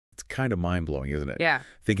kind of mind-blowing, isn't it? Yeah.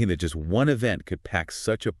 Thinking that just one event could pack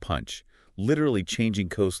such a punch, literally changing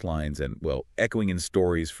coastlines and, well, echoing in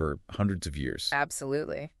stories for hundreds of years.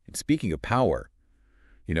 Absolutely. And speaking of power,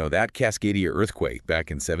 you know, that Cascadia earthquake back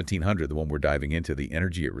in 1700, the one we're diving into, the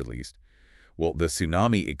energy it released, well, the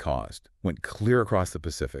tsunami it caused went clear across the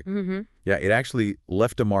Pacific. Mm-hmm. Yeah, it actually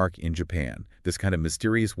left a mark in Japan, this kind of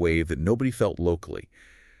mysterious wave that nobody felt locally.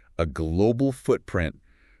 A global footprint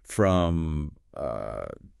from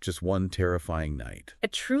just one terrifying night. A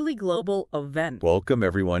truly global event. Welcome,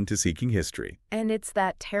 everyone, to Seeking History. And it's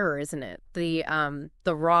that terror, isn't it? The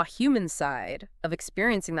raw human side of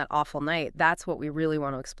experiencing that awful night. That's what we really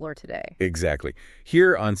want to explore today. Exactly.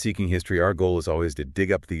 Here on Seeking History, our goal is always to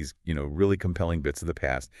dig up these, really compelling bits of the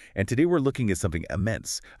past. And today we're looking at something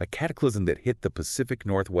immense, a cataclysm that hit the Pacific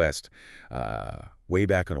Northwest way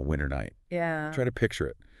back on a winter night. Yeah. Try to picture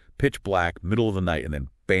it. Pitch black, middle of the night, and then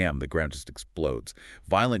bam, the ground just explodes.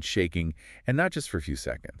 Violent shaking, and not just for a few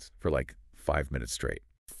seconds, for like 5 minutes straight.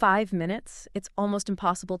 5 minutes? It's almost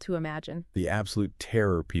impossible to imagine. The absolute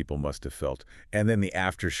terror people must have felt. And then the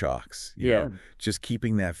aftershocks, you know, just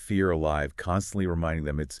keeping that fear alive, constantly reminding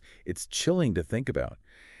them it's chilling to think about.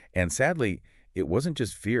 And sadly, it wasn't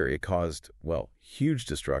just fear. It caused, well, huge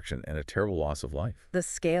destruction and a terrible loss of life. The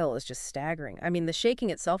scale is just staggering. I mean, the shaking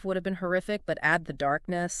itself would have been horrific, but add the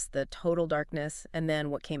darkness, the total darkness, and then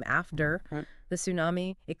what came after the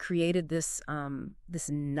tsunami, it created this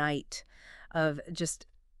night of just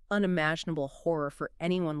unimaginable horror for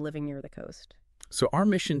anyone living near the coast. So our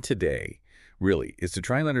mission today really is to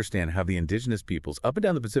try and understand how the indigenous peoples up and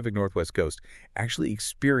down the Pacific Northwest coast actually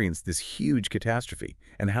experienced this huge catastrophe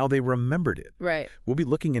and how they remembered it. Right. We'll be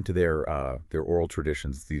looking into their oral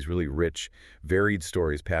traditions, these really rich, varied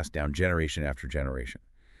stories passed down generation after generation.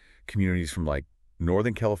 Communities from like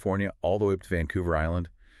Northern California all the way up to Vancouver Island.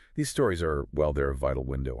 These stories are, well, they're a vital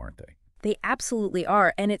window, aren't they? They absolutely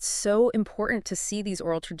are. And it's so important to see these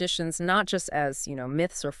oral traditions not just as,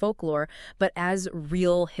 myths or folklore, but as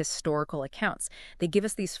real historical accounts. They give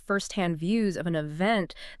us these firsthand views of an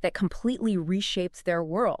event that completely reshapes their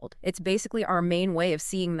world. It's basically our main way of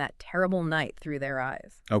seeing that terrible night through their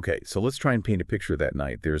eyes. Okay, so let's try and paint a picture of that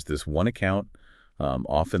night. There's this one account,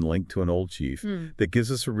 often linked to an old chief, that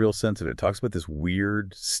gives us a real sense of it. It talks about this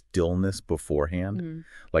weird stillness beforehand,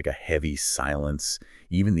 like a heavy silence.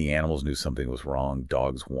 Even the animals knew something was wrong,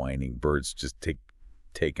 dogs whining, birds just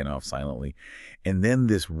taken off silently. And then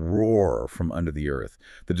this roar from under the earth.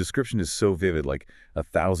 The description is so vivid, like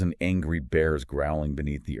 1,000 angry bears growling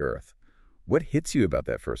beneath the earth. What hits you about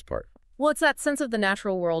that first part? Well, it's that sense of the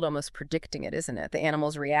natural world almost predicting it, isn't it? The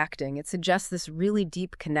animals reacting. It suggests this really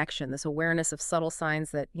deep connection, this awareness of subtle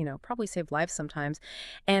signs that, probably save lives sometimes.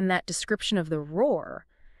 And that description of the roar,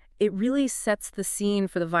 it really sets the scene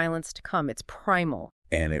for the violence to come. It's primal.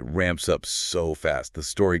 And it ramps up so fast. The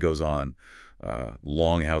story goes on.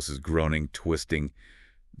 Longhouses groaning, twisting.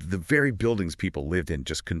 The very buildings people lived in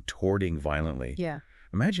just contorting violently. Yeah.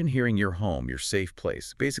 Imagine hearing your home, your safe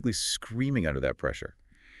place, basically screaming under that pressure.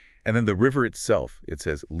 And then the river itself, it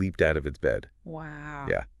says, leaped out of its bed. Wow.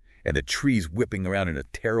 Yeah. And the trees whipping around in a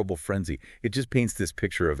terrible frenzy. It just paints this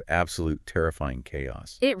picture of absolute terrifying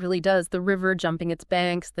chaos. It really does. The river jumping its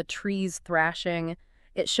banks, the trees thrashing.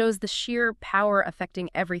 It shows the sheer power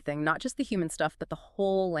affecting everything, not just the human stuff, but the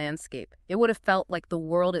whole landscape. It would have felt like the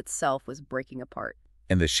world itself was breaking apart.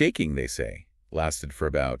 And the shaking, they say, lasted for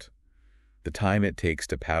about the time it takes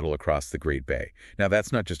to paddle across the Great Bay. Now,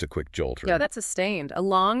 that's not just a quick jolt. Yeah, that's sustained. A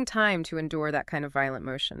long time to endure that kind of violent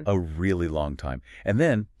motion. A really long time. And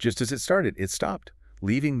then, just as it started, it stopped,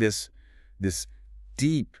 leaving this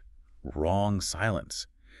deep, wrong silence.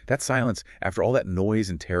 That silence, after all that noise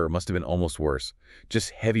and terror, must have been almost worse, just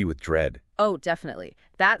heavy with dread. Oh, definitely.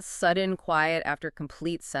 That sudden quiet after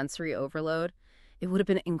complete sensory overload, it would have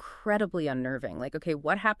been incredibly unnerving. Like, okay,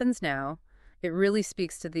 what happens now? It really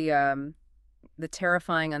speaks to the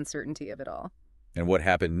terrifying uncertainty of it all. And what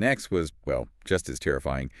happened next was, well, just as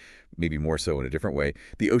terrifying, maybe more so in a different way.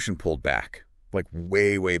 The ocean pulled back, like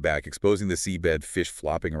way, way back, exposing the seabed, fish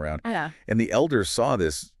flopping around. Yeah. And the elders saw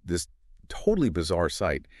this totally bizarre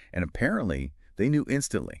sight, and apparently they knew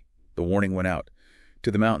instantly. The warning went out.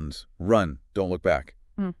 To the mountains, run, don't look back.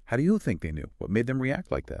 How do you think they knew? What made them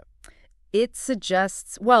react like that? It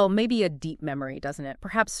suggests, well, maybe a deep memory, doesn't it?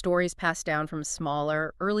 Perhaps stories passed down from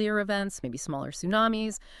smaller, earlier events, maybe smaller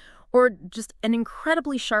tsunamis, or just an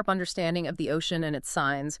incredibly sharp understanding of the ocean and its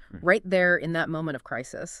signs right there in that moment of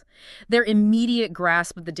crisis. Their immediate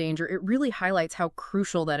grasp of the danger, it really highlights how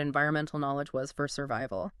crucial that environmental knowledge was for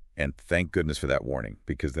survival. And thank goodness for that warning,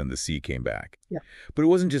 because then the sea came back. Yeah. But it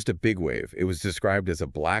wasn't just a big wave. It was described as a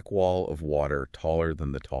black wall of water taller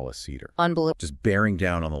than the tallest cedar. Unbelievable. Just bearing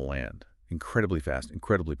down on the land. Incredibly fast,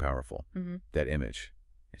 incredibly powerful. That image,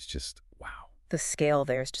 it's just, wow. The scale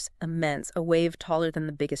there is just immense. A wave taller than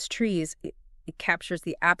the biggest trees. It captures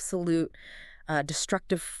the absolute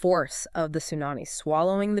destructive force of the tsunami,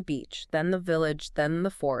 swallowing the beach, then the village, then the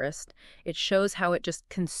forest. It shows how it just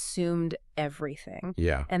consumed everything.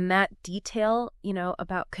 Yeah. And that detail,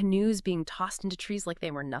 about canoes being tossed into trees like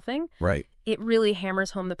they were nothing. Right. It really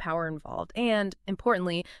hammers home the power involved. And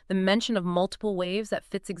importantly, the mention of multiple waves that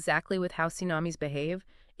fits exactly with how tsunamis behave.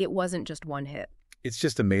 It wasn't just one hit. It's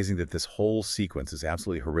just amazing that this whole sequence, this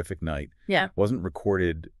absolutely horrific night, wasn't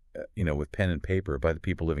recorded with pen and paper by the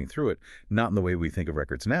people living through it, not in the way we think of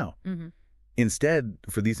records now. Instead,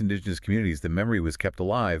 for these indigenous communities, the memory was kept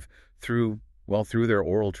alive through their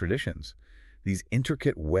oral traditions. These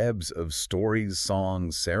intricate webs of stories,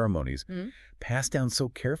 songs, ceremonies, passed down so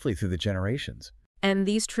carefully through the generations. And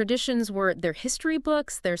these traditions were their history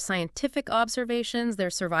books, their scientific observations,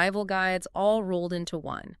 their survival guides, all rolled into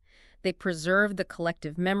one. They preserved the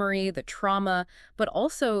collective memory, the trauma, but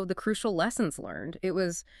also the crucial lessons learned. It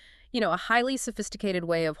was, a highly sophisticated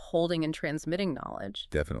way of holding and transmitting knowledge.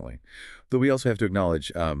 Definitely. Though we also have to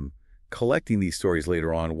acknowledge collecting these stories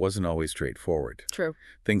later on wasn't always straightforward. True.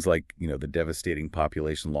 Things like, the devastating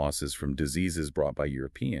population losses from diseases brought by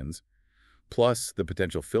Europeans, plus the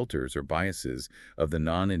potential filters or biases of the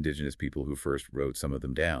non-Indigenous people who first wrote some of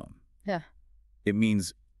them down. Yeah. It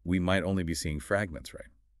means we might only be seeing fragments, right?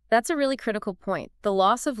 That's a really critical point. The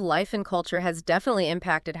loss of life and culture has definitely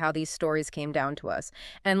impacted how these stories came down to us.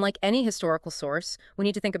 And like any historical source, we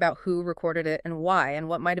need to think about who recorded it and why, and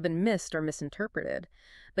what might have been missed or misinterpreted.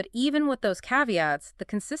 But even with those caveats, the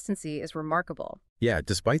consistency is remarkable. Yeah,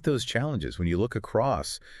 despite those challenges, when you look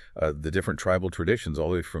across the different tribal traditions, all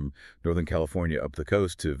the way from Northern California up the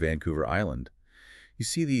coast to Vancouver Island, you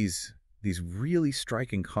see these really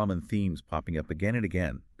striking common themes popping up again and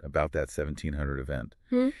again about that 1700 event.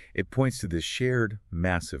 It points to this shared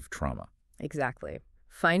massive trauma. Exactly.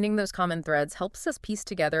 Finding those common threads helps us piece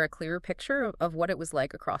together a clearer picture of what it was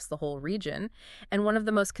like across the whole region. And one of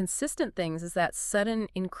the most consistent things is that sudden,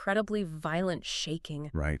 incredibly violent shaking.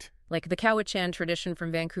 Right. Like the Quileute tradition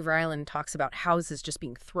from Vancouver Island talks about houses just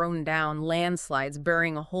being thrown down, landslides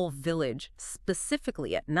burying a whole village,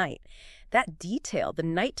 specifically at night. That detail, the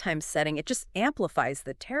nighttime setting, it just amplifies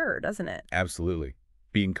the terror, doesn't it? Absolutely.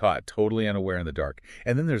 Being caught totally unaware in the dark.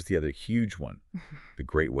 And then there's the other huge one, the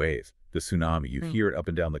great wave, the tsunami. You hear it up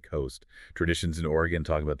and down the coast. Traditions in Oregon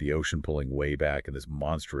talk about the ocean pulling way back and this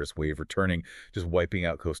monstrous wave returning, just wiping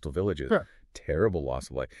out coastal villages. Sure. Terrible loss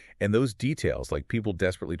of life. And those details, like people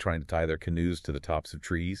desperately trying to tie their canoes to the tops of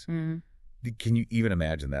trees, can you even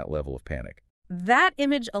imagine that level of panic? That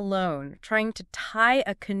image alone, trying to tie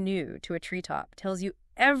a canoe to a treetop, tells you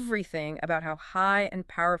everything about how high and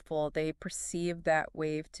powerful they perceived that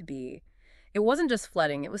wave to be. It wasn't just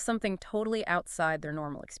flooding, it was something totally outside their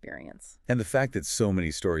normal experience. And the fact that so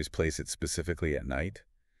many stories place it specifically at night,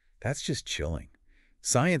 that's just chilling.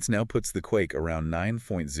 Science now puts the quake around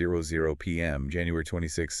 9:00 p.m., January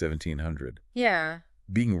 26, 1700. Yeah.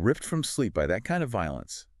 Being ripped from sleep by that kind of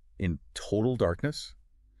violence, in total darkness,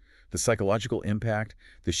 the psychological impact,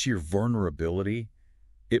 the sheer vulnerability,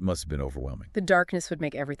 it must have been overwhelming. The darkness would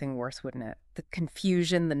make everything worse, wouldn't it? The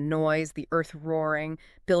confusion, the noise, the earth roaring,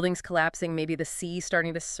 buildings collapsing, maybe the sea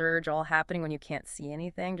starting to surge, all happening when you can't see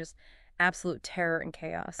anything. Just absolute terror and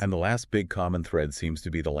chaos. And the last big common thread seems to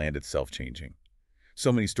be the land itself changing.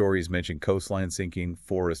 So many stories mention coastline sinking,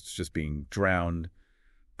 forests just being drowned,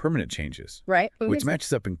 permanent changes. Right. Which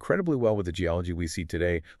matches up incredibly well with the geology we see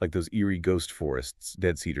today, like those eerie ghost forests,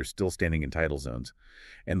 dead cedar still standing in tidal zones,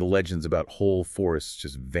 and the legends about whole forests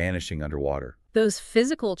just vanishing underwater. Those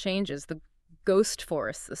physical changes, the ghost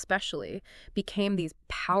forests especially, became these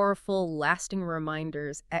powerful, lasting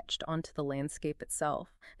reminders etched onto the landscape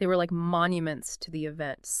itself. They were like monuments to the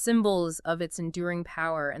event, symbols of its enduring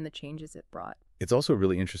power and the changes it brought. It's also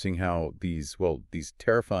really interesting how these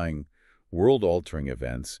terrifying, world-altering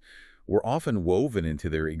events were often woven into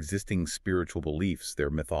their existing spiritual beliefs, their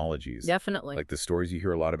mythologies. Definitely. Like the stories you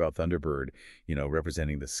hear a lot about Thunderbird,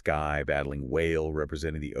 representing the sky, battling whale,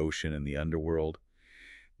 representing the ocean and the underworld.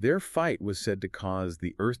 Their fight was said to cause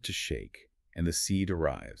the earth to shake and the sea to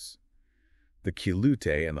rise. The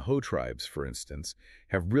Quileute and the Ho tribes, for instance,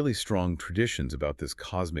 have really strong traditions about this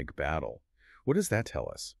cosmic battle. What does that tell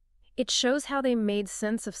us? It shows how they made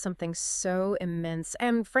sense of something so immense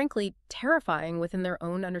and, frankly, terrifying within their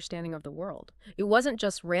own understanding of the world. It wasn't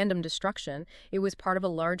just random destruction, it was part of a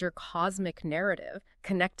larger cosmic narrative,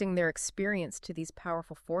 connecting their experience to these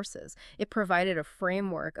powerful forces. It provided a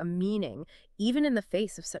framework, a meaning, even in the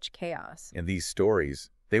face of such chaos. And these stories,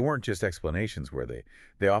 they weren't just explanations, were they?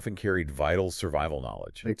 They often carried vital survival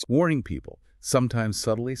knowledge. It's warning people, sometimes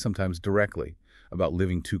subtly, sometimes directly, about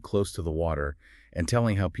living too close to the water and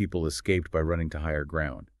telling how people escaped by running to higher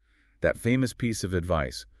ground. That famous piece of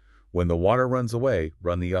advice, when the water runs away,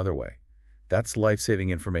 run the other way. That's life-saving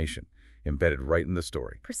information embedded right in the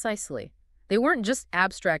story. Precisely. They weren't just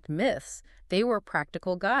abstract myths. They were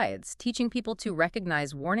practical guides, teaching people to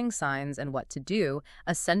recognize warning signs and what to do,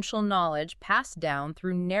 essential knowledge passed down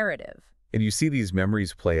through narrative. And you see these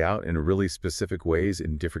memories play out in really specific ways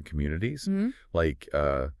in different communities, like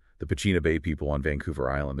the Pachina Bay people on Vancouver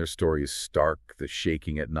Island. Their story is stark, the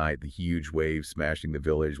shaking at night, the huge waves smashing the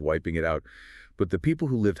village, wiping it out. But the people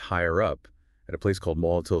who lived higher up at a place called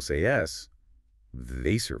Molotos,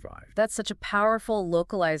 they survived. That's such a powerful,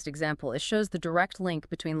 localized example. It shows the direct link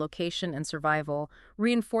between location and survival,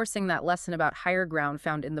 reinforcing that lesson about higher ground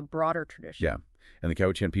found in the broader tradition. Yeah. And the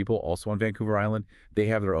Quileute people, also on Vancouver Island, they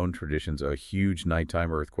have their own traditions, a huge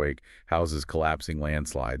nighttime earthquake, houses collapsing,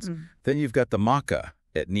 landslides. Then you've got the Makah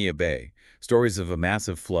at Nia Bay, stories of a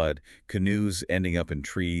massive flood, canoes ending up in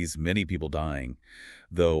trees, many people dying.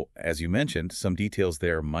 Though, as you mentioned, some details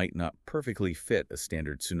there might not perfectly fit a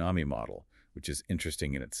standard tsunami model, which is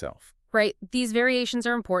interesting in itself. Right. These variations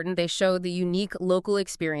are important. They show the unique local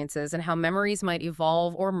experiences and how memories might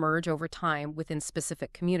evolve or merge over time within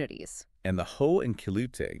specific communities. And the Ho and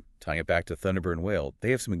Quileute, tying it back to Thunderbird Whale,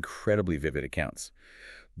 they have some incredibly vivid accounts.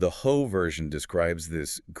 The Ho version describes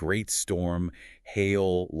this great storm,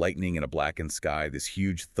 hail, lightning, and a blackened sky, this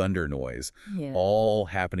huge thunder noise, all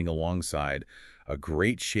happening alongside a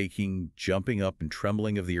great shaking, jumping up and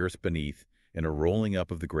trembling of the earth beneath, and a rolling up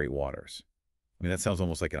of the great waters. I mean, that sounds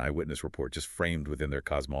almost like an eyewitness report, just framed within their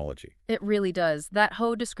cosmology. It really does. That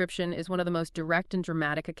Ho description is one of the most direct and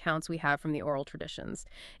dramatic accounts we have from the oral traditions.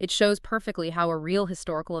 It shows perfectly how a real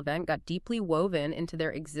historical event got deeply woven into their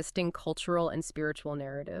existing cultural and spiritual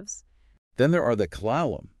narratives. Then there are the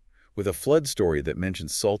Klallam, with a flood story that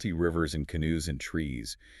mentions salty rivers and canoes and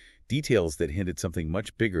trees, details that hinted something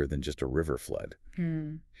much bigger than just a river flood.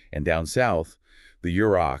 And down south, the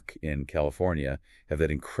Yurok in California have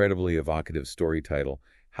that incredibly evocative story title,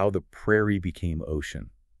 How the Prairie Became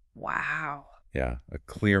Ocean. Wow. Yeah, a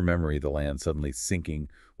clear memory of the land suddenly sinking,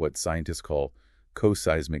 what scientists call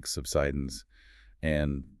co-seismic subsidence,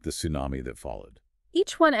 and the tsunami that followed.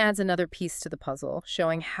 Each one adds another piece to the puzzle,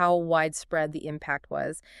 showing how widespread the impact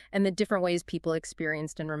was and the different ways people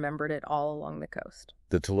experienced and remembered it all along the coast.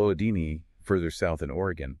 The Tolowa, further south in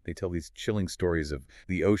Oregon, they tell these chilling stories of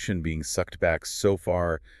the ocean being sucked back so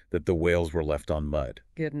far that the whales were left on mud.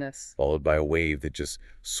 Goodness. Followed by a wave that just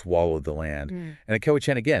swallowed the land. And at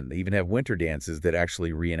Cowichan again, they even have winter dances that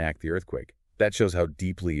actually reenact the earthquake. That shows how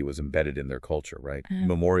deeply it was embedded in their culture, right?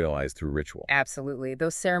 Memorialized through ritual. Absolutely.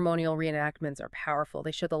 Those ceremonial reenactments are powerful.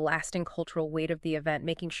 They show the lasting cultural weight of the event,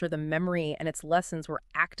 making sure the memory and its lessons were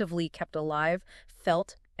actively kept alive,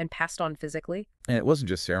 felt, and passed on physically. And it wasn't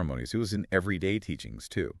just ceremonies. It was in everyday teachings,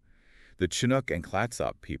 too. The Chinook and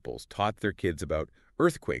Clatsop peoples taught their kids about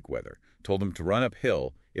earthquake weather, told them to run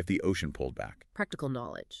uphill if the ocean pulled back. Practical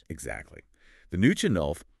knowledge. Exactly. The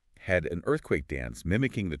Nuu-chah-nulth had an earthquake dance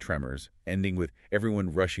mimicking the tremors, ending with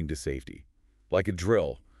everyone rushing to safety. Like a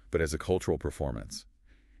drill, but as a cultural performance.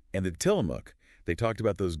 And the Tillamook, they talked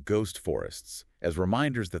about those ghost forests as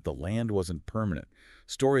reminders that the land wasn't permanent,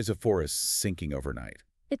 stories of forests sinking overnight.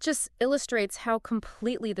 It just illustrates how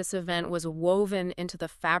completely this event was woven into the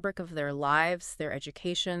fabric of their lives, their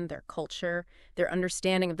education, their culture, their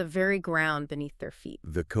understanding of the very ground beneath their feet.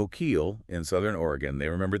 The Coquille in southern Oregon, they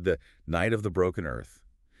remembered the night of the broken earth.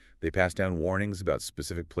 They passed down warnings about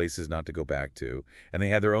specific places not to go back to, and they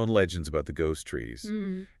had their own legends about the ghost trees.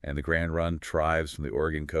 And the Grand Run tribes from the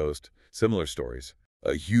Oregon coast, similar stories.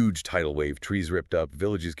 A huge tidal wave, trees ripped up,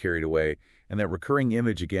 villages carried away, and that recurring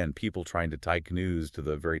image again, people trying to tie canoes to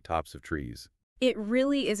the very tops of trees. It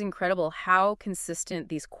really is incredible how consistent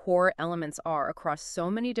these core elements are across so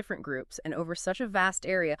many different groups and over such a vast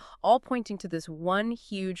area, all pointing to this one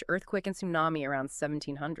huge earthquake and tsunami around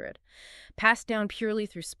 1700, passed down purely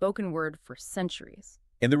through spoken word for centuries.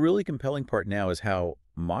 And the really compelling part now is how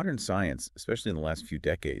modern science, especially in the last few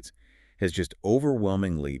decades, has just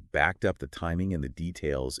overwhelmingly backed up the timing and the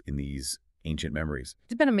details in these ancient memories.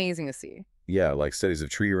 It's been amazing to see. Yeah, like studies of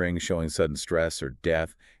tree rings showing sudden stress or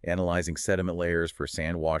death, analyzing sediment layers for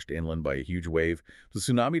sand washed inland by a huge wave, the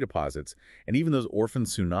tsunami deposits, and even those orphan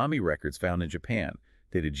tsunami records found in Japan,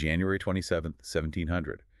 dated January 27th,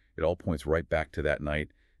 1700. It all points right back to that night,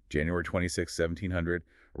 January 26th, 1700,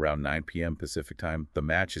 around 9 p.m. Pacific time. The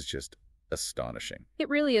match is just astonishing. It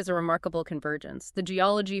really is a remarkable convergence. The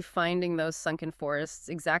geology finding those sunken forests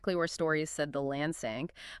exactly where stories said the land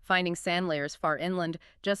sank, finding sand layers far inland,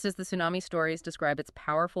 just as the tsunami stories describe its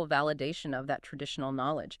powerful validation of that traditional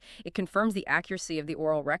knowledge. It confirms the accuracy of the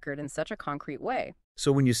oral record in such a concrete way.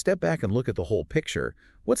 So when you step back and look at the whole picture,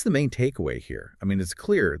 what's the main takeaway here? I mean, it's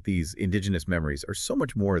clear these indigenous memories are so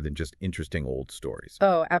much more than just interesting old stories.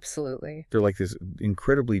 Oh, absolutely. They're like this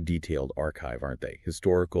incredibly detailed archive, aren't they?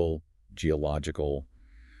 Historical, geological.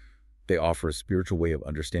 They offer a spiritual way of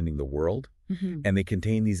understanding the world, and they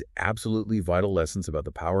contain these absolutely vital lessons about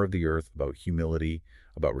the power of the earth, about humility,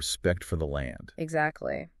 about respect for the land.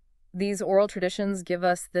 Exactly. These oral traditions give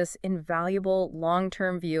us this invaluable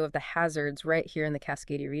long-term view of the hazards right here in the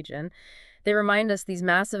Cascadia region. They remind us these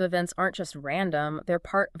massive events aren't just random, they're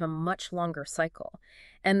part of a much longer cycle.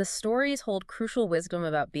 And the stories hold crucial wisdom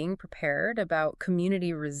about being prepared, about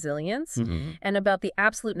community resilience, and about the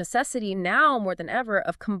absolute necessity now more than ever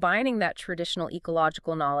of combining that traditional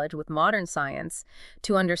ecological knowledge with modern science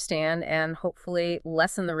to understand and hopefully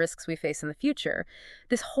lessen the risks we face in the future.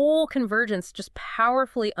 This whole convergence just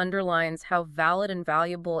powerfully underlines how valid and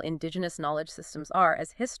valuable Indigenous knowledge systems are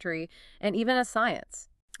as history and even as science.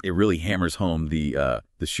 It really hammers home the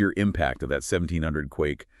sheer impact of that 1700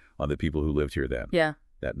 quake on the people who lived here then. Yeah.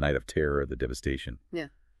 That night of terror, the devastation. Yeah.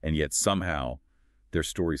 And yet somehow their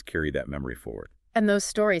stories carry that memory forward. And those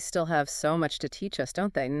stories still have so much to teach us,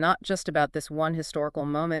 don't they? Not just about this one historical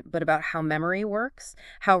moment, but about how memory works,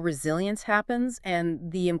 how resilience happens,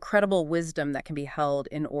 and the incredible wisdom that can be held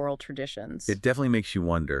in oral traditions. It definitely makes you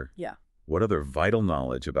wonder. Yeah. What other vital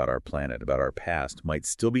knowledge about our planet, about our past, might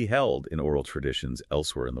still be held in oral traditions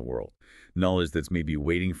elsewhere in the world? Knowledge that's maybe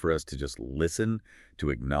waiting for us to just listen,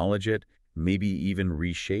 to acknowledge it, maybe even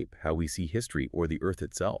reshape how we see history or the earth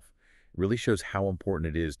itself. It really shows how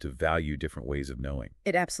important it is to value different ways of knowing.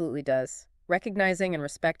 It absolutely does. Recognizing and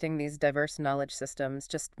respecting these diverse knowledge systems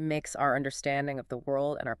just makes our understanding of the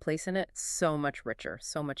world and our place in it so much richer,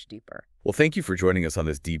 so much deeper. Well, thank you for joining us on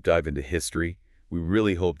this deep dive into history. We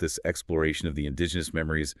really hope this exploration of the indigenous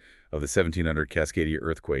memories of the 1700 Cascadia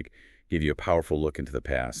earthquake gave you a powerful look into the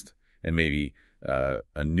past and maybe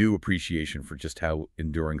a new appreciation for just how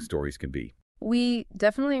enduring stories can be. We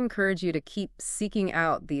definitely encourage you to keep seeking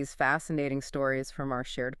out these fascinating stories from our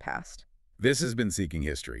shared past. This has been Seeking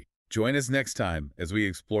History. Join us next time as we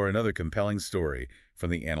explore another compelling story from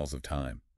the annals of time.